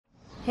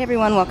Hey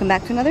everyone, welcome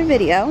back to another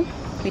video.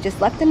 We just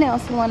left the nail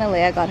salon.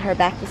 Alea got her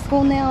back to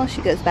school nail.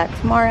 She goes back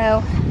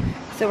tomorrow.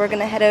 So we're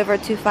gonna head over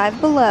to Five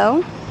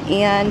Below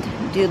and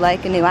do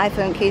like a new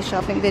iPhone case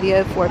shopping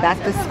video for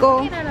back to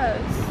school.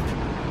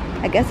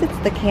 I guess it's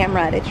the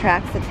camera, it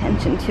attracts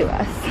attention to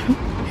us.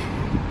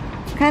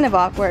 It's kind of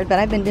awkward, but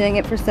I've been doing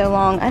it for so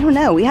long. I don't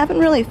know, we haven't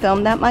really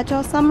filmed that much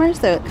all summer,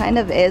 so it kind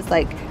of is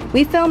like,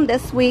 we filmed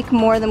this week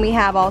more than we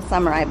have all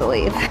summer, I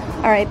believe.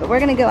 Alright, but we're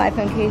gonna go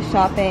iPhone case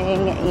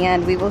shopping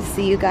and we will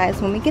see you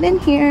guys when we get in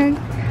here.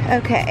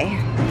 Okay.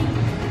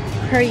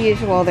 Per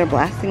usual, they're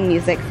blasting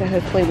music, so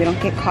hopefully we don't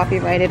get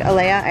copyrighted.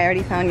 Alea, I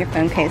already found your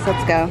phone case.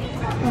 Let's go.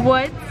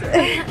 What?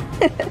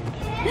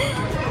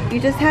 You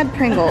just had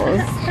Pringles.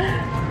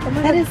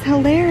 That is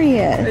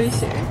hilarious. Are you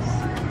serious?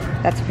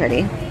 That's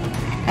pretty.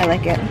 I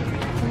like it.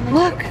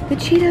 Look, the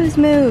Cheetos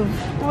move.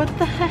 What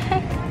the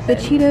heck? The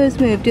Cheetos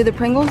move. Do the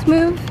Pringles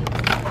move?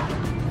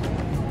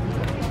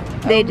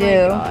 They do.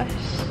 Oh my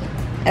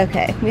gosh.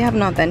 Okay, we have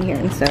not been here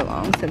in so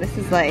long, so this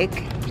is like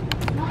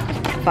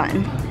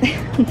fun.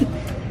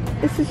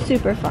 This is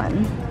super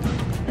fun.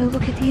 Oh,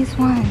 look at these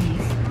ones.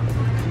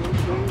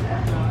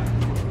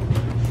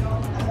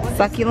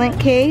 Succulent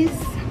case.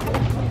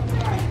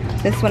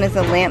 This one is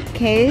a lamp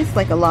case,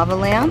 like a lava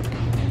lamp.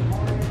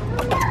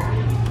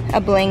 A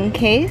bling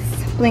case,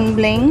 bling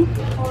bling.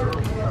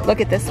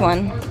 Look at this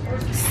one.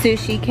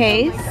 Sushi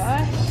case.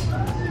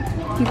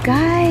 You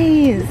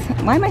guys,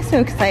 why am I so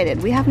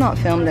excited? We have not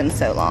filmed in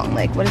so long.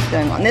 Like, what is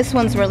going on? This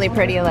one's really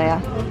pretty, Alea.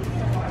 Oh,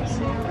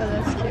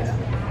 that's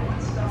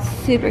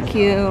cute. Super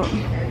cute.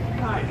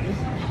 Hi,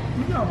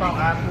 you know about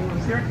Apple?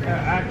 Is there an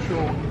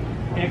actual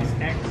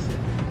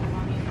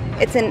XX?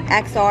 It's an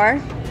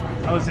XR.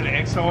 Oh, is it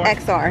an XR?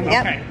 XR,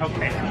 yep. Okay,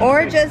 okay.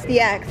 Or just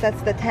the X,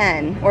 that's the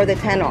 10, or the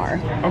 10R.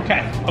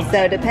 Okay, okay.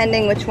 So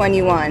depending which one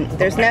you want.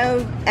 There's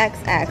no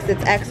XX,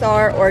 it's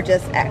XR or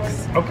just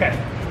X. Okay.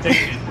 Thank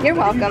you. You're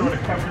welcome.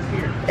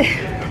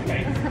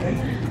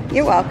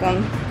 You're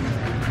welcome.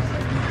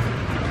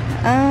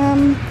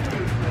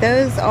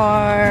 Those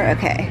are,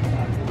 okay.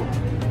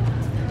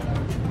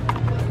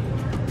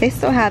 They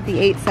still have the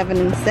 8, 7,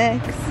 and 6.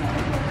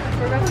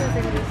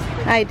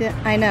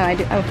 I know, I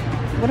do. Oh,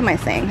 what am I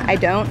saying? I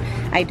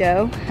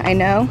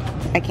know,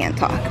 I can't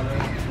talk.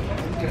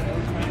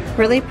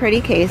 Really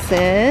pretty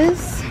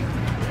cases.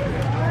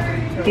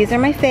 These are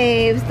my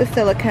faves, the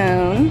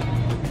silicone,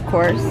 of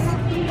course.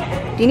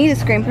 Do you need a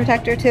screen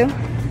protector too?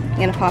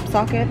 And a pop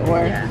socket,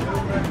 or? Yeah,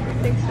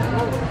 I think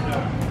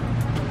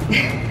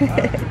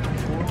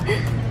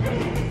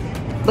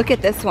so. Look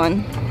at this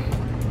one.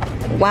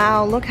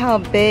 Wow, look how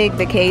big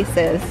the case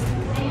is.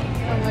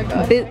 Oh my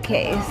god. Boot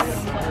case.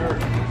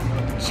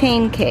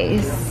 Chain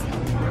case.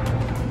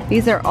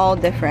 These are all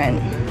different.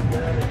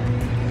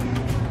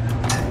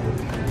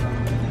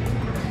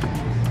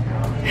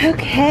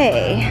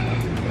 Okay.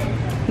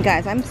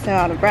 Guys, I'm so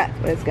out of breath.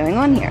 What is going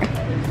on here?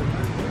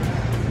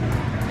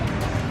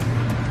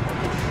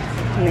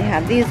 And they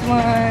have these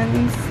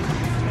ones.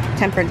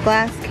 Tempered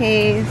glass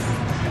case.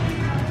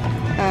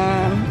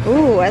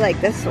 Ooh, I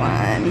like this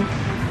one.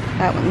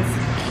 That one's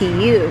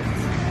cute.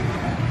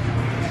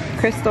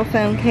 Crystal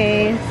phone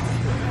case.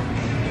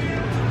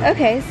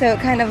 Okay, so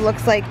it kind of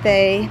looks like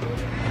they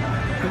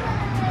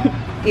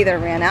either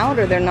ran out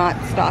or they're not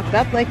stocked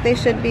up like they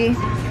should be,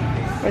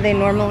 or they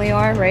normally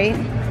are, right?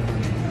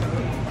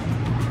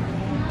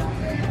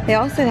 They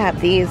also have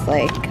these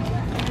like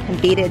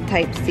beaded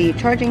Type-C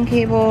charging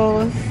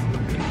cables,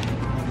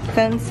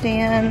 phone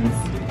stands,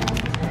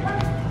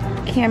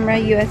 camera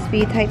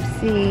USB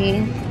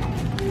Type-C,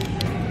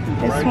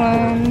 this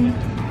one.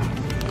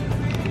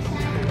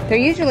 They're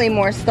usually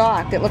more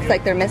stocked. It looks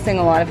like they're missing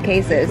a lot of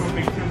cases. It would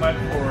be too much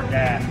for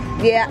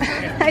gas. Yeah,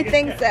 I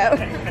think so.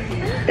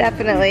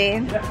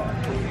 Definitely.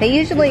 They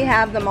usually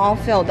have them all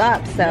filled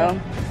up, so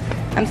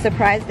I'm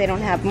surprised they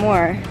don't have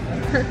more.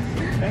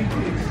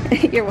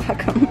 Thank you. You're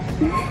welcome.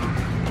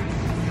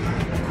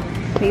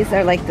 These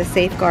are like the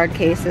safeguard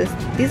cases.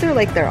 These are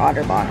like their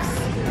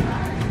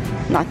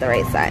OtterBox. Not the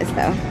right size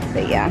though.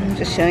 But yeah, I'm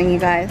just showing you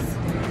guys.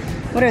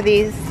 What are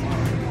these?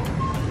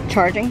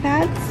 Charging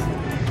pads?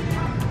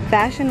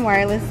 Fashion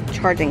wireless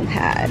charging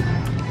pad.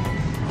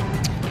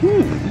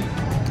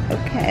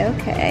 Okay,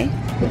 okay.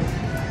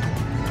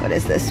 What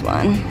is this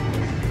one?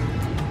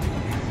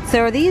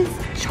 So are these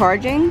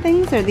charging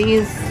things? Or are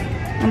these...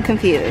 I'm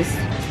confused.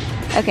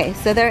 Okay,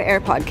 so they're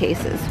AirPod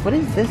cases. What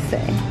does this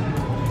say?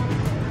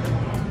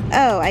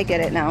 Oh, I get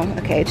it now.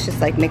 Okay, it's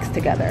just like mixed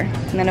together.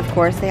 And then of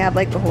course they have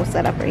like the whole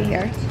setup right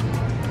here.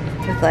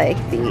 With like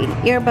the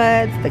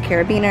earbuds, the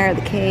carabiner,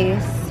 the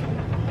case.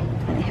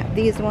 And they have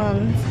these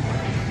ones.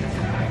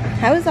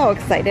 I was all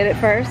excited at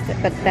first,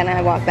 but then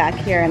I walked back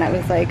here and I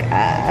was like,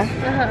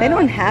 they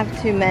don't have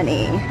too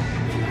many.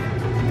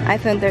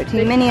 iPhone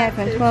 13 mini,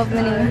 iPhone 12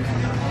 mini.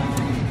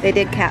 They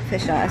did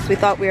catfish us. We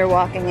thought we were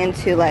walking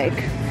into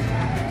like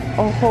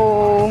a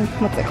whole,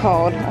 what's it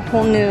called? A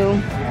whole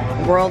new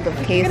world of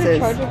cases.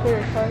 Get a charger for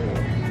your car.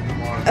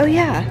 Oh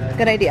yeah,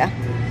 good idea.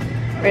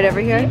 Right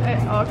over here?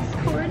 An aux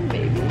cord,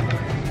 maybe?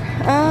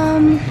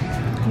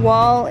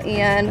 wall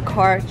and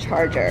car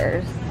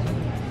chargers.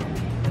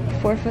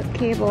 4-foot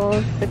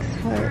cables, 6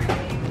 foot.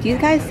 Do you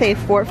guys say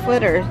 4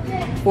 foot or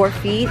 4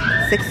 feet?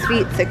 6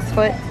 feet, 6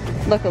 foot?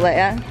 Look,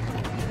 Alea.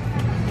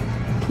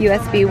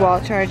 USB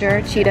wall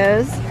charger,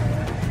 Cheetos.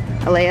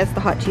 Alea's the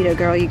hot Cheeto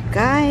girl, you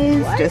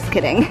guys. What? Just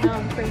kidding.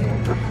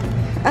 Pringles.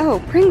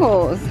 Oh,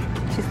 Pringles.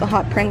 She's the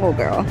hot Pringle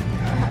girl.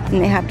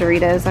 And they have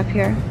Doritos up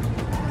here.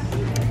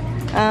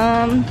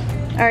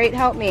 Alright,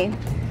 help me.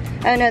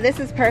 Oh no, this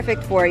is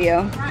perfect for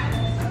you.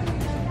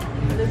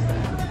 What is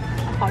that?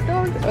 A hot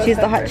dog? She's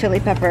the hot chili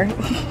pepper.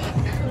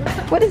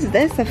 What is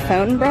this, a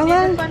phone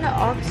umbrella? We need to find an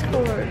aux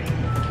cord.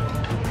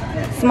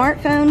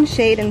 Smartphone,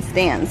 shade, and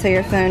stand so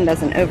your phone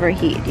doesn't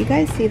overheat. You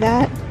guys see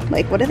that?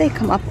 Like, what do they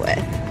come up with?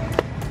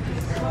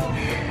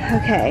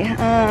 Okay,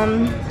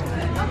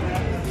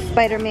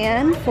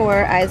 Spider-Man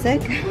for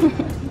Isaac.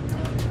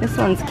 This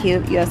one's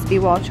cute, USB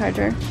wall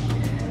charger.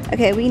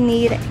 Okay, we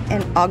need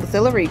an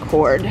auxiliary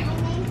cord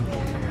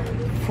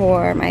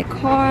for my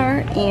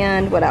car,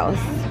 and what else?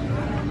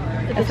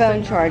 A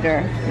phone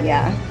charger.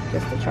 Yeah,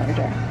 just a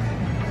charger.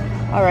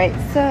 Alright,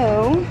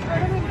 so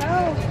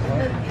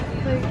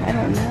I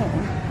don't know.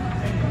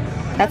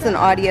 That's an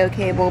audio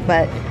cable,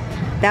 but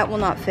that will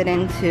not fit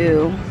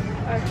into...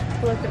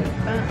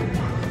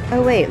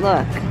 Oh wait,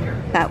 look.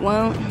 That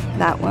won't.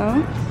 That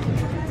won't.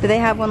 Do they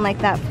have one like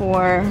that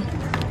for...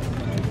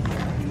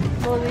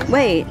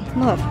 Wait,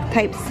 look.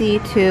 Type C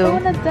to... Oh,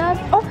 my God.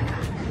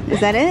 Is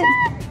that it?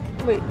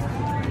 Wait.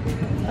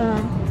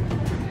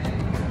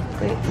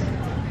 Wait.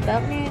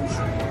 That means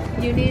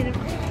you need...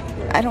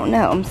 I don't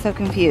know. I'm so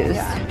confused.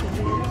 Yeah, I'm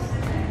confused.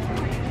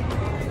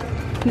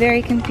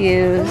 Very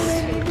confused.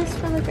 Oh, we need this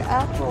for like an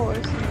Apple or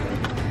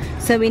something.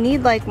 So we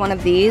need like one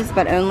of these,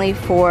 but only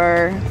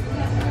for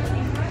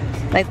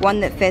like one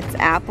that fits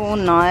Apple,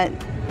 not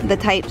the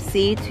Type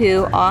C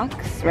to aux,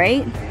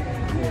 right?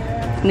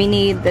 Yeah. We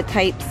need the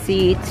Type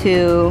C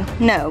to,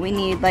 no, we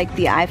need like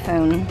the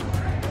iPhone,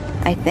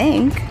 I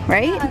think,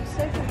 right? Yeah, I'm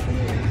so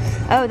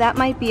confused. Oh, that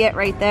might be it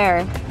right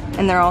there.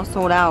 And they're all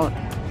sold out.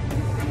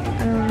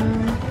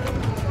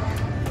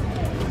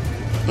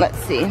 Let's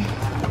see.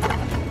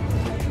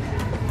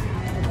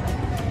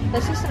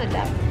 That's just an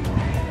adapter.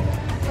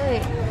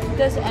 Wait,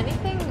 does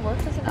anything work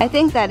as an I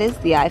think that is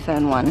the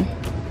iPhone one.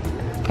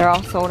 They're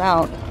all sold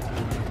out.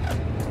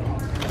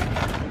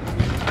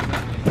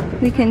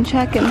 We can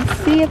check and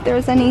see if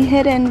there's any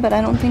hidden, but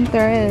I don't think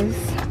there is.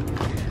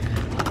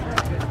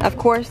 Of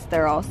course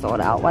they're all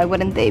sold out. Why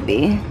wouldn't they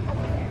be?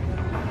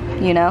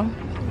 You know?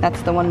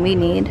 That's the one we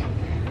need.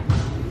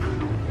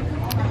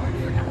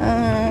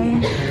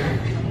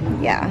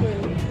 Yeah.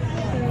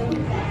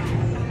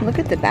 Look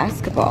at the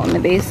basketball and the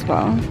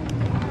baseball.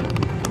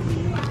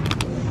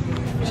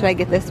 Should I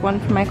get this one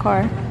for my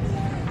car?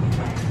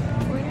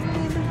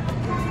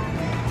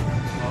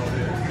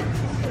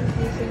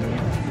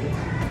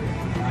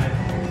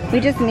 We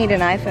just need an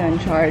iPhone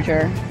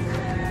charger.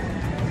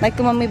 Like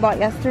the one we bought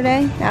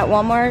yesterday at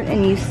Walmart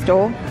and you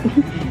stole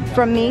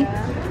from me.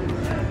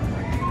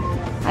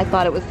 I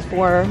thought it was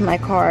for my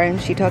car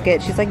and she took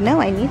it. She's like, no,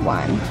 I need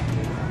one.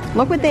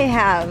 Look what they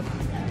have.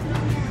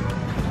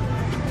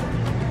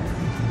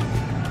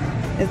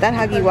 Is that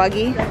Huggy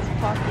Wuggy? That's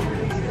Pocky.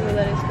 Oh,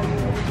 that is Huggy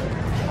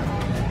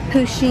Wuggy.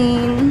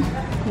 Pusheen.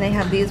 They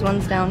have these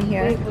ones down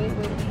here. Wait.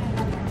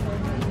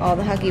 All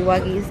the Huggy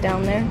Wuggies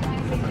down there.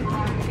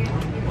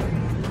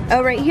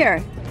 Oh, right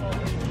here.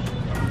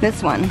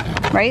 This one,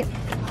 right?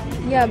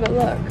 Yeah, but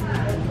look.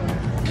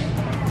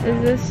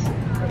 Is this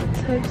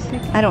Type C?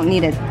 I don't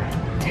need a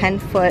 10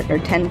 foot or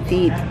 10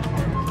 feet.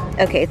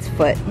 Okay, it's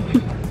foot.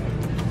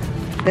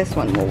 This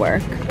one will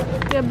work.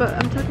 Yeah, but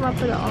I'm talking about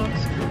for the aux.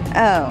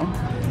 Oh.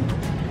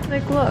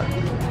 Like, look.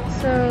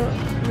 So,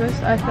 this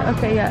iPhone.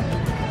 Okay, yeah.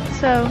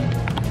 So,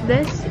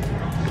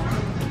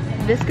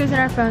 this goes in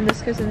our phone,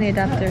 this goes in the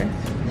adapter.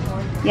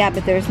 Yeah,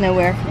 but there's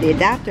nowhere for the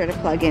adapter to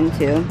plug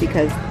into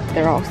because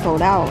they're all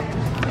sold out.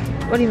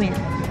 What do you mean?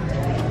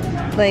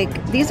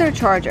 Like, these are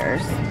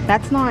chargers.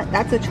 That's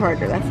a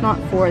charger. That's not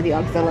for the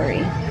auxiliary.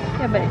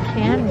 Yeah, but it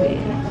can be.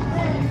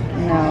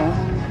 No.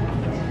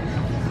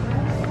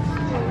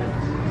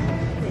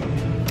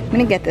 I'm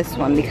gonna get this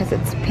one because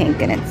it's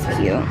pink and it's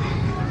cute.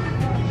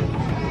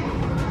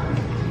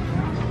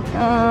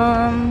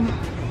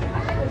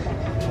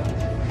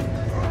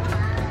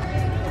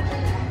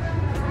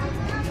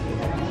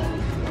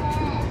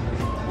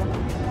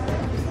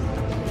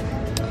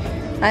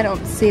 I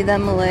don't see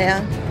them,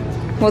 Malaya.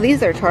 Well,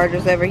 these are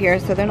chargers over here,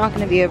 so they're not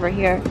going to be over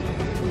here.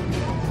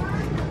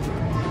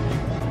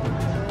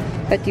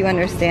 But do you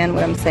understand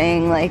what I'm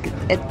saying? Like,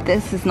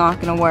 this is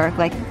not going to work.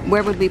 Like,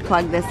 where would we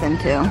plug this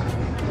into?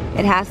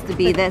 It has to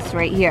be this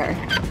right here.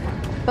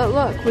 But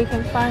look, we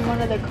can find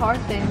one of the car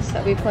things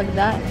that we plug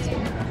that into.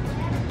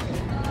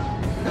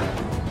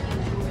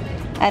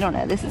 I don't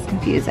know. This is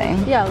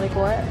confusing. Yeah, like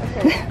what?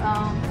 Okay.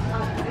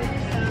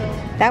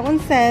 That one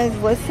says,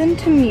 listen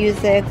to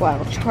music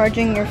while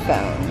charging your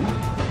phone.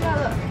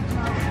 Yeah,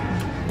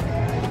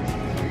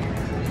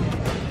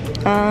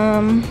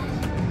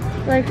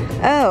 Like,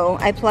 Oh,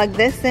 I plug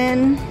this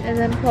in, and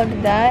then plug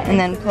that. and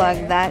then into plug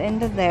there. that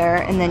into there,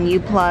 and then you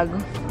plug.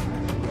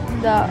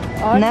 The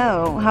audio.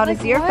 No, how does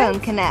Like, your what? phone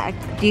connect?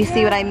 Do you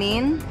see what I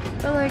mean?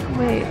 But like,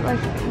 wait, like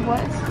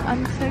what?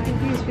 I'm so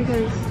confused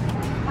because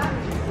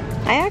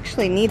I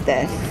actually need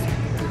this.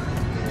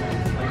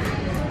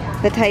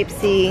 The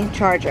Type-C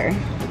charger.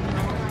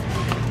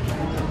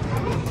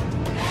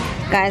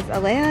 Guys,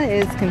 Alea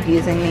is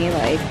confusing me,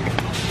 like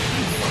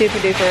super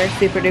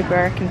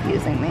duper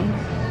confusing me.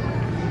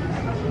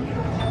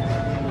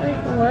 like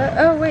what?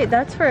 Oh wait,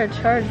 that's for a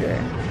charger.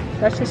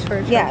 That's just for a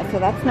charger. Yeah, so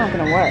that's not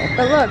gonna work.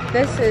 But look,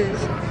 this is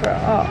for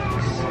aux.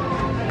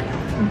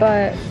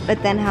 But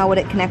then how would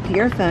it connect to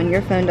your phone?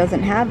 Your phone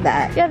doesn't have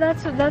that. yeah,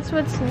 that's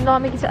what's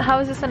not making sense. How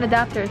is this an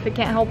adapter if it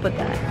can't help with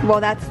that? Well,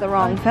 that's the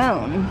wrong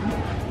phone.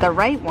 The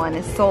right one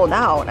is sold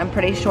out. I'm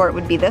pretty sure it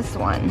would be this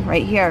one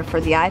right here for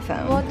the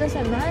iPhone. Well, it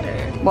doesn't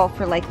matter. Well,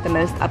 for like the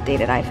most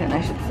updated iPhone,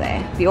 I should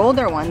say. The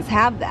older ones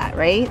have that,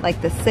 right?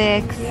 Like the 6.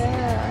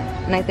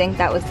 Yeah. And I think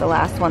that was the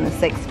last one, the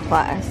 6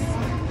 Plus.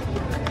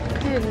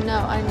 Dude, no,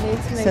 I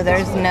need to make So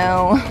there's this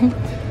no, work.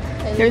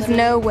 there's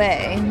no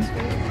way.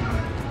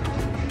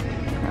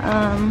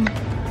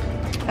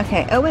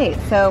 Okay, oh wait,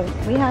 so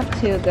we have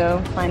to go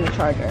find a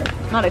charger.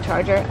 Not a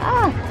charger,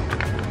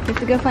 we have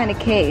to go find a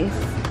case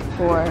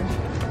for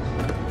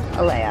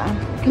Alea.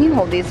 Can you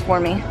hold these for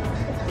me?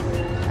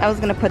 I was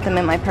gonna put them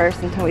in my purse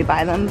until we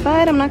buy them,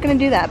 but I'm not gonna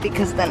do that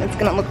because then it's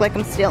gonna look like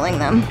I'm stealing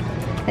them.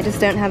 I just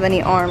don't have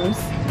any arms,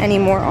 any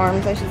more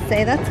arms I should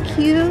say. That's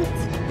cute.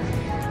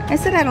 I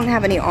said I don't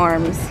have any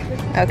arms.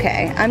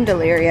 Okay, I'm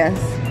delirious.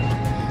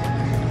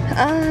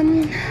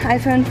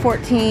 iPhone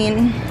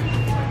 14.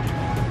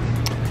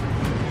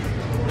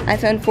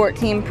 iPhone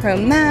 14 Pro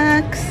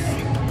Max.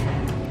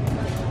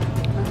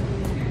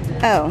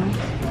 Oh.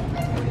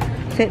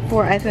 Fit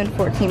for iPhone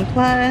 14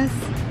 Plus.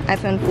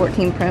 iPhone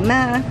 14 Pro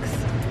Max.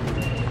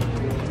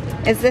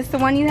 Is this the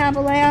one you have,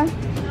 Alea?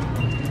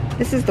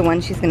 This is the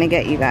one she's gonna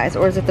get you guys.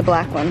 Or is it the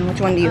black one?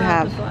 Which one do you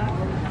have? The black.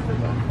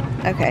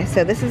 Okay,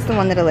 so this is the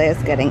one that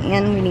Alea's getting,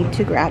 and we need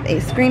to grab a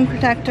screen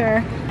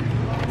protector.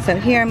 So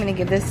here, I'm gonna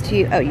give this to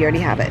you. Oh, you already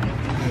have it.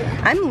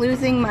 I'm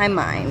losing my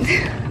mind.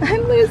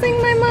 I'm losing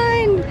my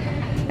mind.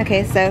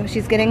 Okay, so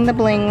she's getting the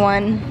bling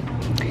one.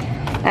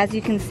 As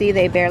you can see,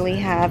 they barely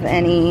have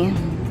any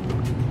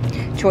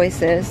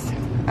choices.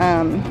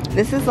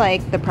 This is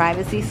like the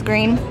privacy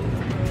screen.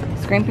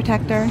 Screen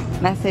protector.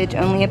 Message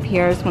only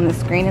appears when the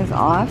screen is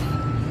off.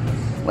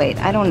 Wait,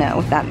 I don't know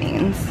what that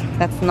means.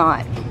 That's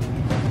not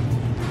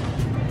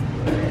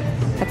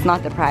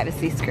the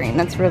privacy screen.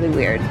 That's really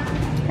weird.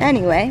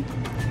 Anyway.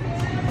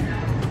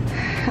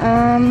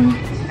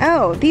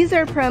 Oh, these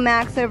are Pro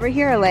Max over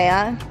here,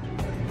 Alea.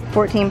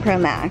 14 Pro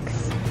Max.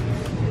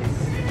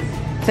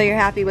 So you're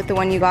happy with the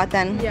one you got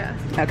then? Yeah.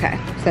 Okay,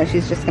 so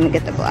she's just gonna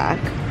get the black.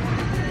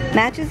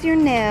 Matches your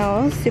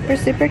nails. Super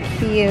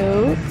cute.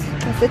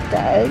 Yes, it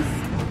does.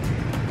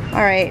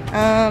 Alright,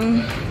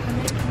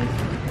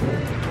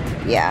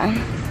 yeah.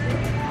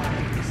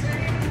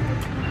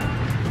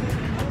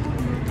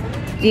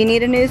 Do you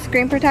need a new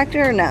screen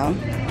protector or no?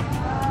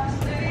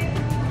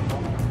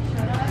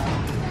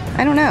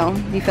 I don't know.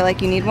 Do you feel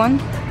like you need one?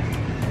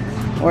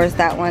 Or is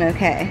that one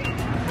okay?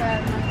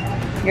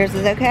 Yours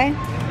is okay?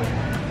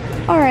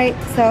 Alright,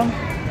 so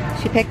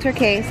she picked her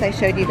case. I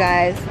showed you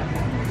guys.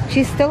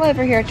 She's still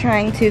over here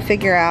trying to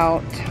figure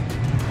out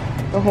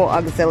the whole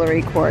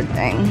auxiliary cord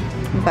thing,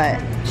 but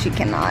she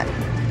cannot.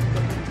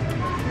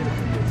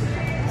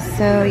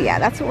 So yeah,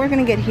 that's what we're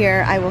gonna get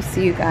here. I will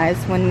see you guys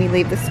when we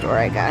leave the store,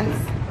 I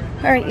guess.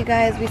 Alright, you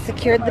guys, we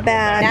secured the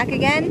bag. Back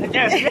again?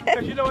 Yes,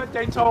 because you know what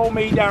they told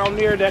me down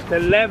there, that the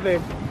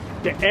 11,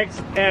 the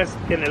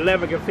XS and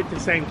 11 can fit the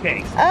same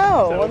case.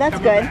 Oh, So well that's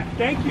coming good. back.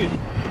 Thank you.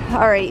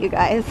 Alright, you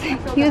guys.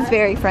 He was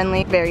very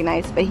friendly, very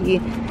nice, but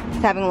he's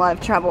having a lot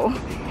of trouble.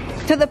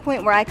 To the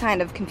point where I kind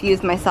of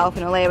confused myself,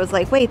 and Alea was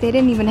like, wait, they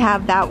didn't even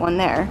have that one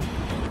there.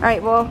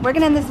 Alright, well, we're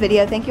gonna end this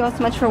video. Thank you all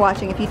so much for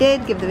watching. If you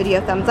did, give the video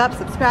a thumbs up,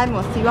 subscribe, and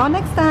we'll see you all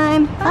next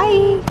time.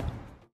 Bye!